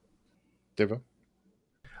Deva.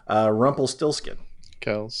 Rumpelstiltskin.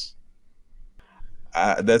 Kels.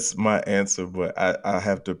 that's my answer, but I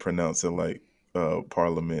have to pronounce it like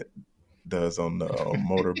Parliament does on the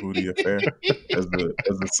Motor Booty Affair. There's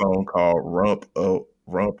a song called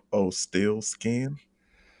Rump O Still Skin.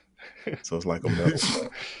 So it's like a metal song.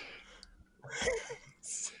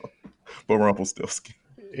 But Rumpelstiltskin.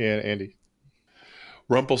 And Andy.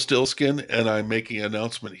 Rumpelstiltskin, and I'm making an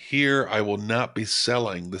announcement here. I will not be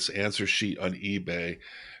selling this answer sheet on eBay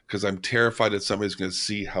because I'm terrified that somebody's going to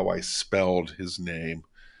see how I spelled his name,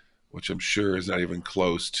 which I'm sure is not even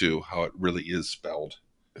close to how it really is spelled.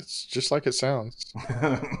 It's just like it sounds.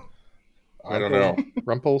 I don't know. That's like a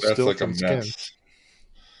Rumpelstiltskin. mess.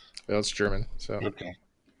 Well, it's German, so. Okay.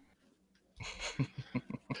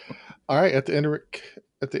 All right, at the end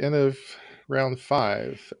of round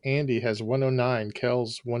 5, Andy has 109,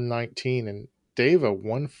 Kells 119, and Dave a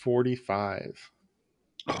 145.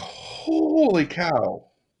 Holy cow.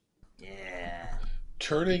 Yeah.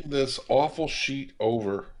 Turning this awful sheet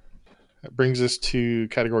over. That brings us to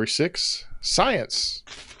category 6, science.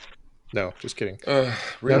 No, just kidding.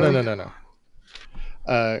 Really? No.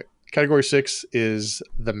 Category 6 is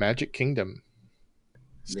the Magic Kingdom.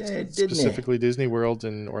 Yeah, Specifically Disney World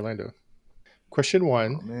in Orlando. Question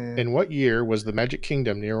 1. In what year was the Magic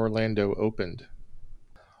Kingdom near Orlando opened?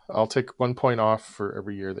 I'll take 1 point off for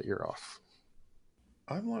every year that you're off.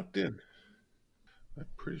 I'm locked in. I'm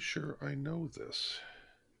pretty sure I know this.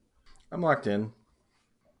 I'm locked in.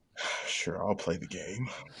 Sure, I'll play the game.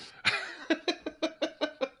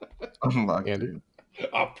 I'm locked Andy? in.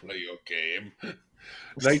 I'll play your game.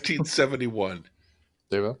 1971.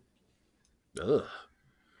 Devo? Ugh. I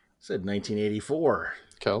said 1984.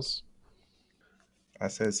 Kels? I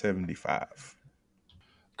said 75.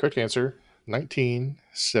 Correct answer,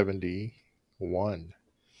 1971.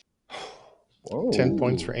 Whoa. 10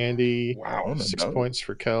 points for Andy, Wow. 6 points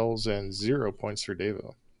for Kells, and 0 points for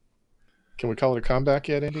Devo. Can we call it a comeback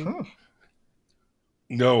yet, Andy? Huh.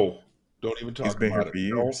 No. Don't even talk He's been about here it. for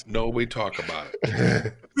years. No, we talk about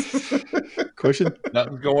it. Question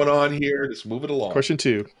Nothing's going on here. Just move it along. Question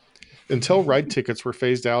 2. Until ride tickets were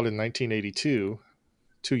phased out in 1982,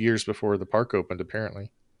 2 years before the park opened,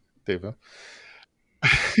 apparently, Devo.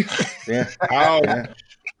 Yeah. Ouch. Yeah.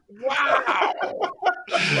 Wow.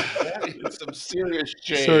 That is some serious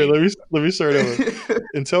shame. Sorry, let me start over.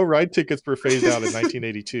 Until ride tickets were phased out in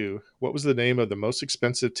 1982, what was the name of the most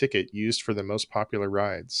expensive ticket used for the most popular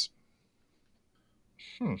rides?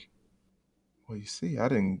 Well, you see, I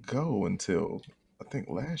didn't go until I think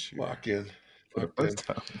last year. Lock in. For the Lock in. first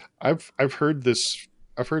time. I've heard this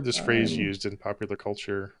phrase used in popular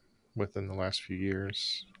culture within the last few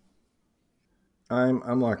years.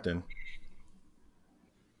 I'm locked in.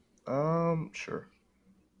 Sure.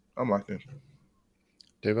 I'm locked in.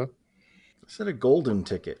 Devo? I said a golden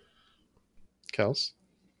ticket. Kels?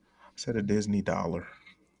 I said a Disney dollar.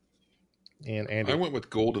 And Andy? I went with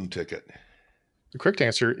golden ticket. The correct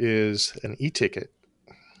answer is an e-ticket.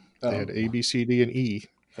 They had A, B, C, D, and E.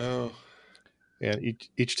 Oh. And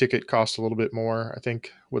each ticket cost a little bit more. I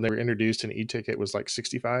think when they were introduced, an e-ticket was like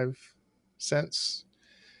 65 cents.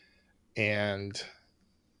 And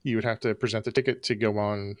you would have to present the ticket to go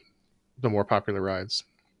on the more popular rides.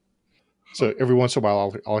 So every once in a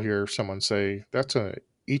while, I'll hear someone say, that's an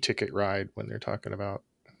e-ticket ride when they're talking about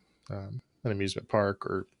an amusement park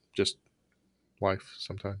or just life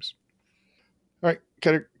sometimes. All right,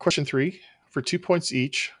 question 3. For 2 points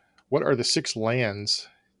each, what are the 6 lands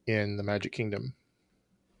in the Magic Kingdom?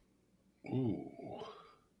 Ooh.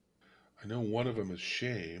 I know one of them is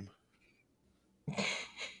shame.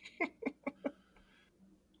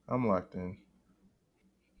 I'm locked in.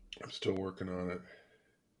 I'm still working on it.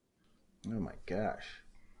 Oh my gosh.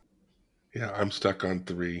 Yeah, I'm stuck on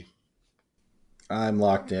 3. I'm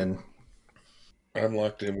locked in. I'm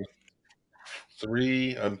locked in with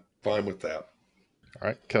 3. I'm fine with that. All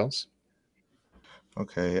right, Kels.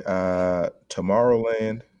 Okay.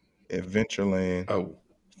 Tomorrowland, Adventureland, Oh.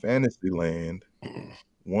 Fantasyland,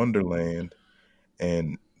 Wonderland,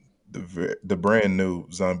 and the brand new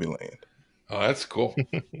Zombieland. Oh, that's cool.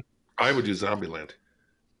 I would do Zombieland.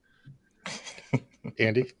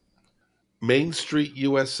 Andy? Main Street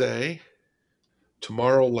USA,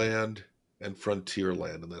 Tomorrowland, and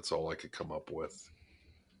Frontierland, and that's all I could come up with.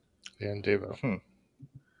 And Devo.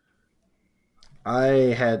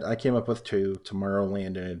 I came up with 2,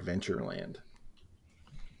 Tomorrowland and Adventureland.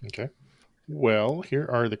 Okay. Well, here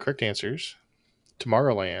are the correct answers.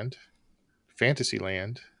 Tomorrowland,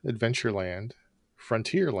 Fantasyland, Adventureland,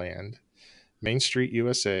 Frontierland, Main Street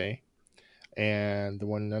USA, and the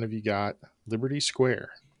one none of you got, Liberty Square.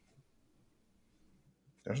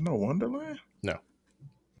 There's no Wonderland? No.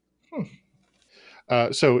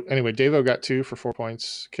 So anyway, Devo got 2 for 4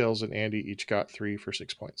 points. Kells and Andy each got 3 for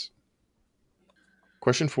 6 points.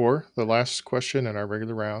 Question 4, the last question in our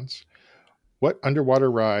regular rounds. What underwater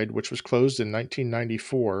ride, which was closed in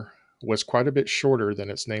 1994, was quite a bit shorter than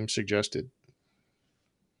its name suggested?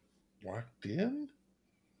 Locked in?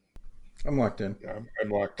 I'm locked in. Yeah, I'm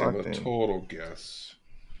locked in with a total guess.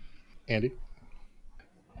 Andy?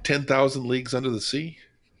 10,000 Leagues Under the Sea?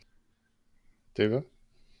 Devo?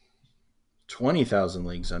 20,000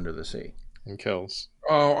 Leagues Under the Sea. And Kells?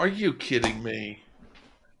 Oh, are you kidding me?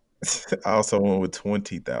 I also went with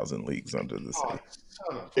 20,000 Leagues Under the Sea. Oh,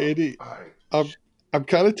 son of Andy, a- I'm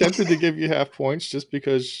kind of tempted to give you half points just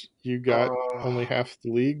because you got only half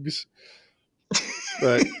the leagues.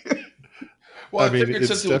 But Well, I mean, figured it's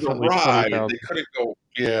since it was a definitely ride, 20,000. they couldn't go.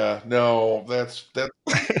 Yeah, no, that's no,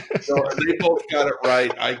 and they both got it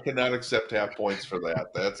right. I cannot accept half points for that.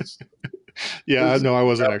 Yeah, This no, I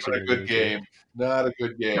wasn't not actually a going to good give it to you. game. Not a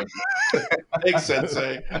good game. Thanks,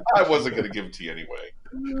 Sensei. I wasn't going to give it to you anyway.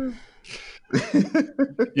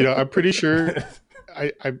 You know, I'm pretty sure.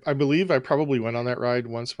 I believe I probably went on that ride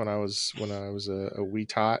once when I was a wee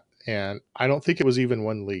tot, and I don't think it was even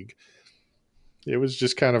one league. It was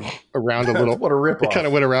just kind of around a little. What a ripoff. It kind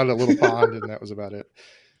of went around a little pond, and that was about it.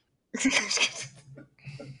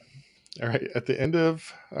 All right. At the end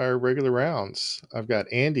of our regular rounds, I've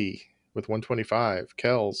got Andy with 125,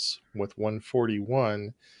 Kells with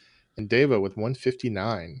 141, and Deva with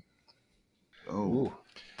 159. Oh,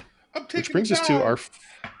 I'm taking Which brings us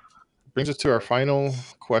to our final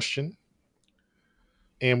question.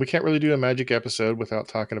 And we can't really do a magic episode without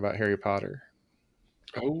talking about Harry Potter.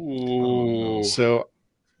 Oh, So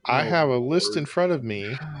I have a list Lord. in front of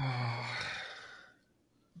me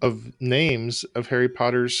of names of Harry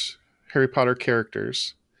Potter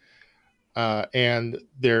characters, and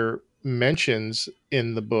their mentions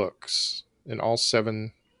in the books, in all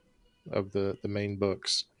 7 of the main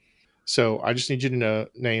books. So I just need you to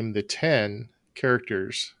name the 10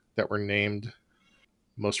 characters that were named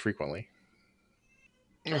most frequently.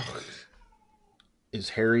 Is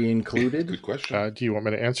Harry included? Good question. Do you want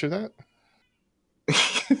me to answer that?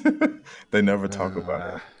 They never talk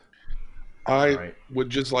about it. I would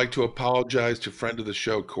just like to apologize to friend of the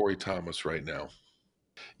show, Corey Thomas, right now.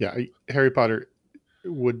 Yeah, Harry Potter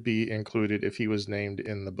would be included if he was named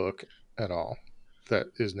in the book at all that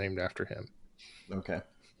is named after him. Okay.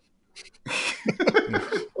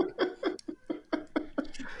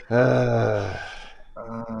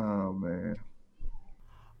 Oh, man.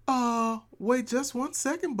 Wait just 1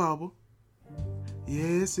 second, Bubba.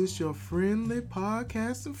 Yes, it's your friendly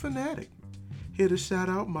podcasting fanatic. Here to shout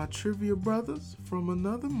out my trivia brothers from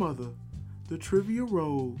another mother, the Trivia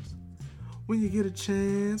Rogues. When you get a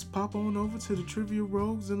chance, pop on over to the Trivia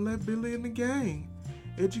Rogues and let Billy and the gang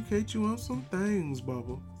educate you on some things,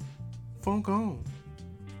 Bubba. Funk on.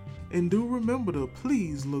 And do remember to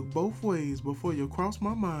please look both ways before you cross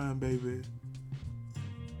my mind, baby.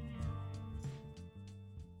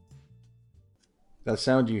 That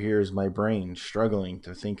sound you hear is my brain struggling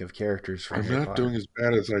to think of characters from I'm Harry not Potter. doing as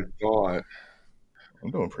bad as I thought.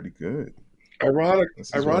 I'm doing pretty good.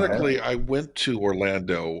 Ironically, I went to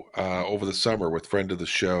Orlando over the summer with friend of the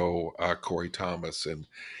show, Corey Thomas, and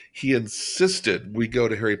he insisted we go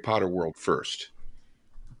to Harry Potter World first.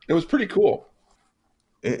 It was pretty cool.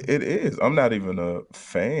 It is. I'm not even a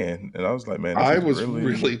fan, and I was like, man, I was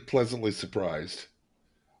really pleasantly surprised.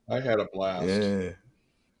 I had a blast. Yeah,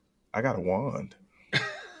 I got a wand, like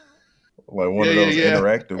one of those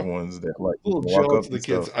interactive ones that like little walk up to the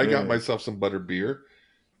kids. stuff. I got myself some butter beer.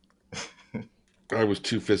 I was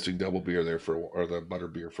 2-fisting double beer there or the butter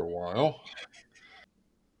beer for a while.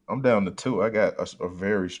 I'm down to 2. I got a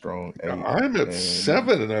very strong 8. I'm at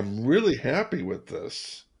 7, and I'm really happy with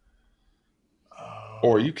this.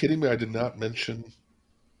 Or are you kidding me? I did not mention.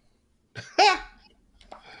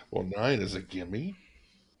 Well, 9 is a gimme.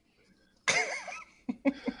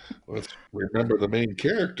 Let's remember the main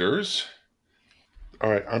characters.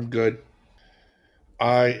 All right, I'm good.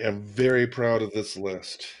 I am very proud of this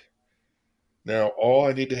list. Now, all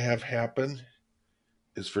I need to have happen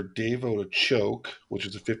is for Davo to choke, which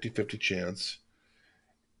is a 50-50 chance,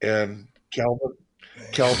 and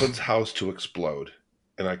Calvin's house to explode,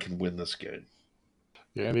 and I can win this game.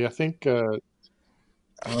 Yeah, Andy, I think Andy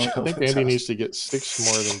needs to get 6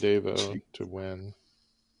 more than Davo to win.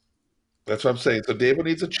 That's what I'm saying. So Davo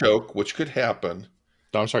needs a choke, which could happen.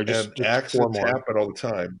 No, I'm sorry, just accidents happen all the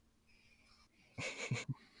time.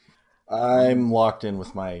 I'm locked in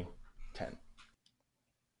with my 10.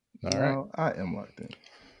 All right. I am locked in.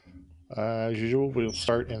 As usual, we'll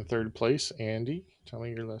start in 3rd place. Andy, tell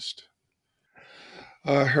me your list.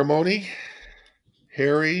 Hermione,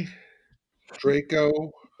 Harry,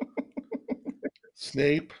 Draco,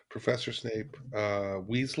 Snape, Professor Snape,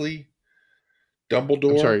 Weasley,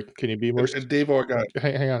 Dumbledore. I'm sorry, can you be more and Davo got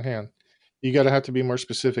hang on. You got to have to be more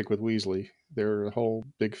specific with Weasley. They're a whole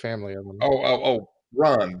big family of them. Oh,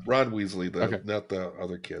 Ron Weasley, not the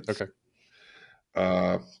other kids. Okay.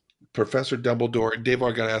 Professor Dumbledore. And Davo,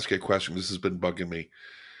 I got to ask you a question. This has been bugging me.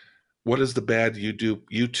 What is the bad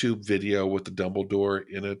YouTube video with the Dumbledore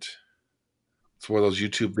in it? It's one of those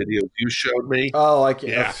YouTube videos you showed me. Oh, I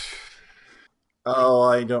can't. Yeah. Oh,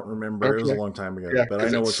 I don't remember. Okay. It was a long time ago. Yeah, but I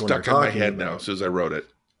know which one you're stuck in my talking head about. now as soon as I wrote it.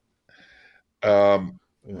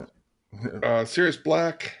 Sirius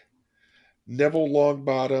Black, Neville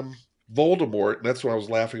Longbottom, Voldemort, and that's what I was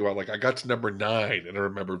laughing about. Like, I got to number 9, and I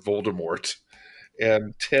remembered Voldemort.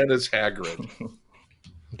 And 10 is Hagrid.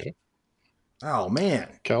 Okay. Oh,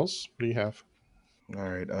 man. Kels, what do you have? All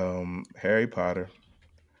right. Harry Potter,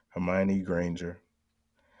 Hermione Granger,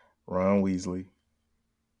 Ron Weasley,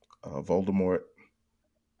 Voldemort,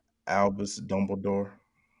 Albus Dumbledore,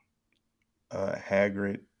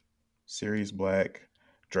 Hagrid, Sirius Black,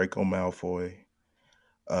 Draco Malfoy,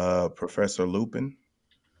 Professor Lupin,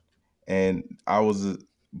 and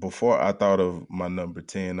before I thought of my number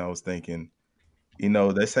 10, I was thinking,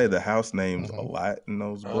 they say the house names a lot in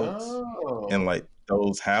those books, and like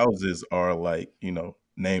those houses are like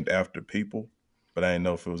named after people, but I didn't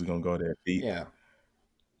know if it was gonna go that deep. Yeah.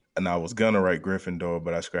 And I was gonna write Gryffindor,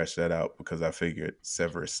 but I scratched that out because I figured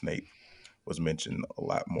Severus Snape was mentioned a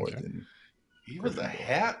lot more than even the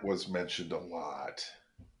hat was mentioned a lot.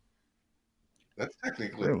 That's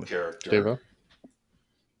technically a character. Devo?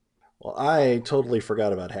 Well, I totally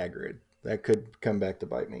forgot about Hagrid. That could come back to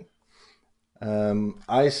bite me.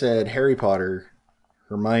 I said Harry Potter,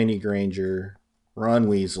 Hermione Granger, Ron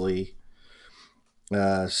Weasley,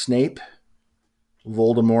 Snape,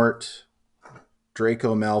 Voldemort,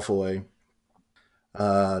 Draco Malfoy,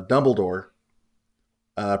 Dumbledore,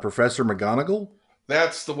 Professor McGonagall.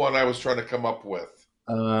 That's the one I was trying to come up with.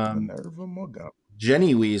 Minerva McGonagall.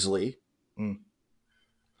 Jenny Weasley.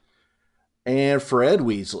 And Fred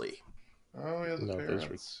Weasley. Oh, yeah, the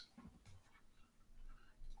parents.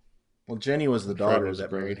 Well, Jenny was the daughter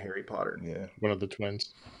that married Harry Potter. Yeah. One of the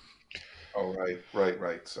twins. Oh,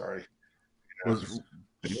 right. Sorry.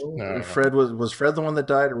 Fred was Fred the one that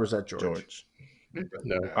died, or was that George?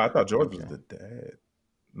 No. I thought George was the dad.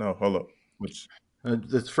 No, hold up. Which?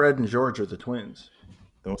 It's Fred and George are the twins.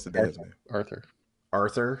 Then what's the dad's name? Arthur.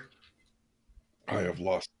 I have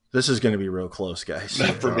lost. This is going to be real close, guys.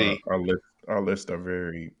 Not for me. Our lists are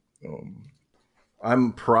very.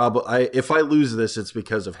 If I lose this, it's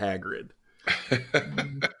because of Hagrid.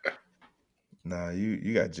 Nah,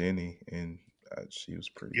 you got Jenny, and she was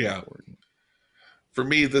pretty important. For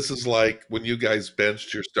me, this is like when you guys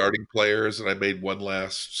benched your starting players, and I made one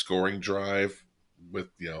last scoring drive with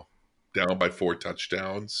down by 4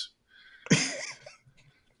 touchdowns.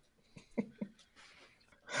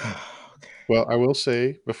 Well, I will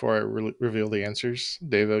say before I reveal the answers,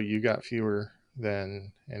 Devo, you got fewer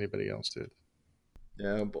than anybody else did.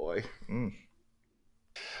 Oh boy.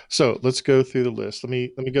 So let's go through the list. Let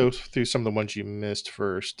me go through some of the ones you missed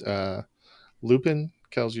first. Lupin,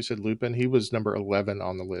 Kels, you said Lupin. He was number 11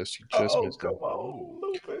 on the list. You just missed him.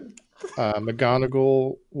 Lupin.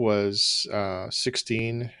 McGonagall was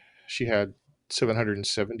 16. She had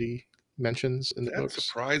 770 mentions in the books. That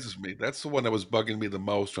surprises me. That's the one that was bugging me the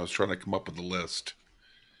most when I was trying to come up with the list.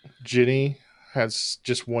 Ginny has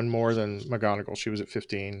just one more than McGonagall. She was at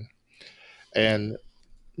 15. And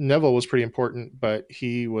Neville was pretty important, but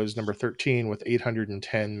he was number 13 with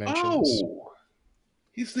 810 mentions. Oh,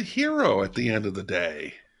 he's the hero at the end of the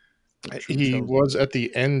day. He was at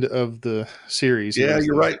the end of the series. Yeah,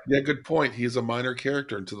 you're right. Yeah, good point. He's a minor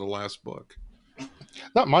character into the last book.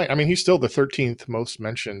 He's still the 13th most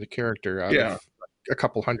mentioned character out of a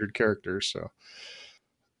couple hundred characters. So,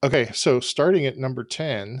 okay, so starting at number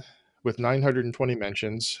 10 with 920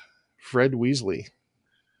 mentions, Fred Weasley.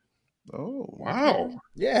 Oh, wow.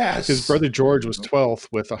 Yes. His brother George was 12th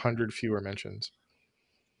with 100 fewer mentions.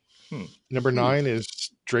 Number 9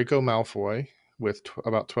 is Draco Malfoy with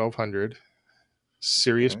about 1,200.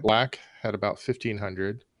 Sirius Black had about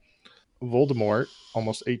 1,500. Voldemort,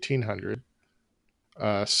 almost 1,800.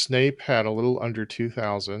 Snape had a little under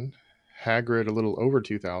 2,000. Hagrid, a little over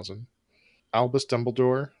 2,000. Albus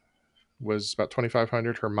Dumbledore was about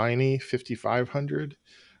 2,500. Hermione, 5,500.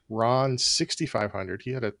 Ron, 6,500.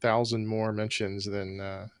 He had 1,000 more mentions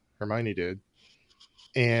than Hermione did.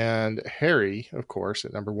 And Harry, of course,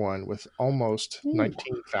 at number 1 with almost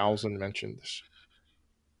 19,000 mentions.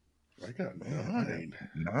 I got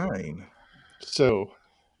 9. So,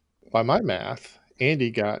 by my math,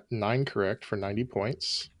 Andy got 9 correct for 90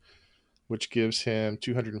 points, which gives him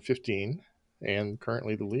 215 and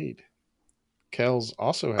currently the lead. Kels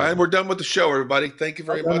also has. And we're done with the show, everybody. Thank you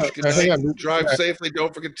very much. Good night. Drive safely.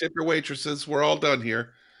 Don't forget to tip your waitresses. We're all done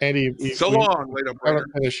here. Andy, so long. Wait up. I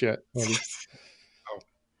haven't finished yet, Andy.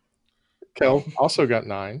 Kel also got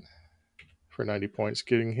 9 for 90 points,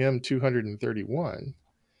 giving him 231.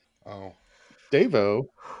 Oh. Devo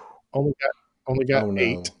only got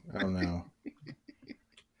 8. Oh no.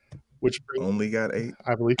 Which brings, only got 8?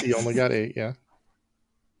 I believe he only got 8, yeah.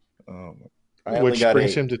 Which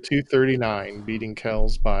brings him to 239, beating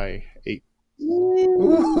Kels by 8.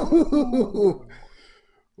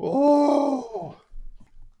 Whoa.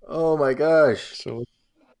 Oh my gosh. So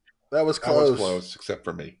That was That close. was close, except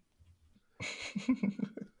for me.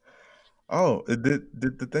 Oh,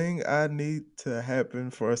 did the thing I need to happen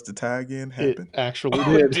for us to tie again it happen? actually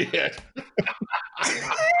Oh, it did. did.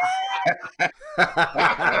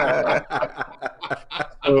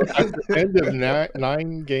 So at the end of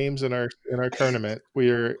nine games in our tournament, we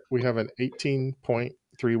have an 18-point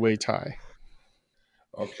three-way tie.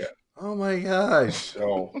 Okay. Oh my gosh.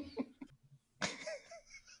 So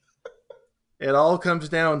It all comes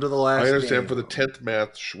down to the last I understand game. for the 10th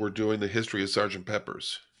match, we're doing the history of Sergeant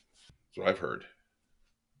Pepper's. That's what I've heard.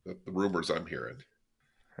 The rumors I'm hearing.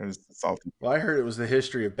 It's salty. Well, I heard it was the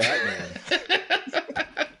history of Batman.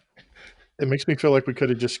 It makes me feel like we could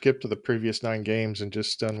have just skipped to the previous 9 games and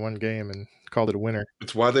just done one game and called it a winner.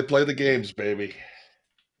 It's why they play the games, baby.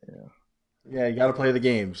 Yeah, you got to play the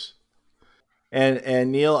games.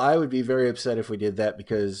 And Neil, I would be very upset if we did that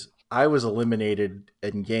because I was eliminated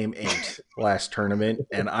in game 8 last tournament,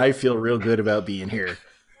 and I feel real good about being here.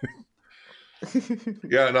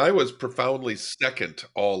 Yeah, and I was profoundly second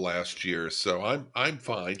all last year, so I'm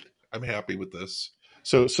fine. I'm happy with this.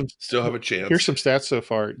 So Still have a chance. here's some stats so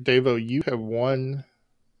far. Davo, you have won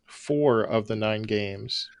 4 of the 9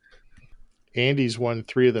 games. Andy's won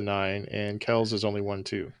 3 of the 9, and Kells has only won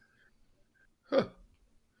 2. Huh.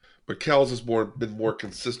 But Kells has been more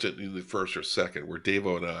consistent in the first or second, where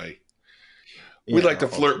Davo and I, we like to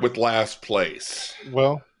flirt with last place.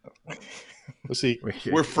 Well, let's see.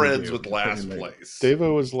 We're friends with last place.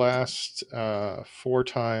 Davo was last 4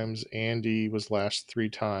 times. Andy was last 3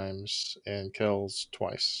 times, and Kells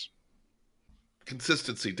twice.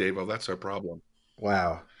 Consistency, Davo. That's our problem.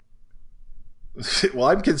 Wow. Well,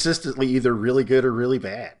 I'm consistently either really good or really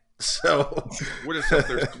bad. So we're just out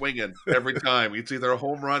there swinging every time. It's either a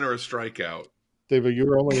home run or a strikeout. Davo, you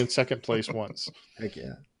were only in second place once. Heck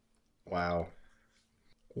yeah. Wow.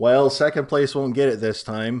 Well, second place won't get it this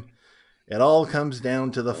time. It all comes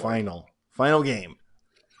down to the final game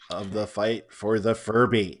of the fight for the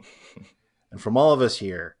Furby. And from all of us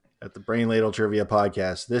here at the Brain Ladle Trivia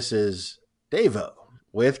Podcast, this is Davo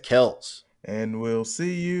with Kells. And we'll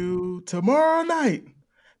see you tomorrow night.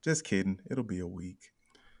 Just kidding. It'll be a week.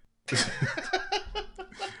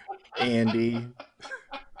 Andy.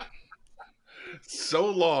 So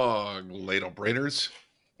long, ladle brainers.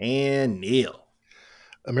 And Neil.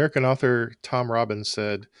 American author Tom Robbins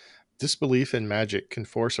said, "Disbelief in magic can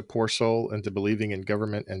force a poor soul into believing in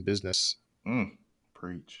government and business."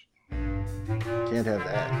 Preach. Can't have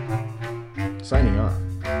that. Signing off.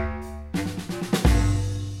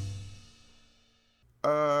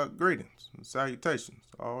 Greetings and salutations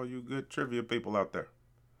to all you good trivia people out there.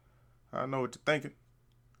 I know what you're thinking.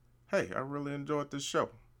 Hey, I really enjoyed this show.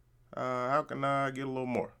 How can I get a little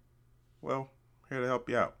more? Well, here to help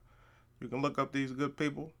you out. You can look up these good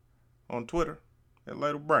people on Twitter at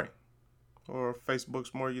Ladle Brain, or if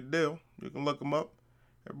Facebook's more your deal, you can look them up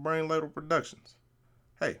at Brain Ladle Productions.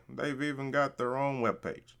 Hey, they've even got their own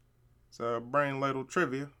webpage. It's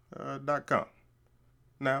brainladletrivia.com.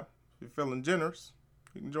 Now, if you're feeling generous,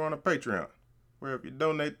 you can join a Patreon, where if you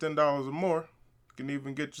donate $10 or more, you can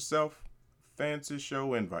even get yourself a fancy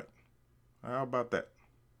show invite. How about that?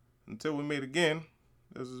 Until we meet again,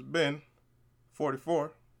 this has been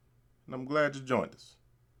 44, and I'm glad you joined us.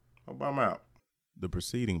 Hope I'm out. The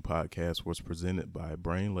preceding podcast was presented by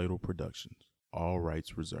Brain Ladle Productions. All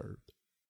rights reserved.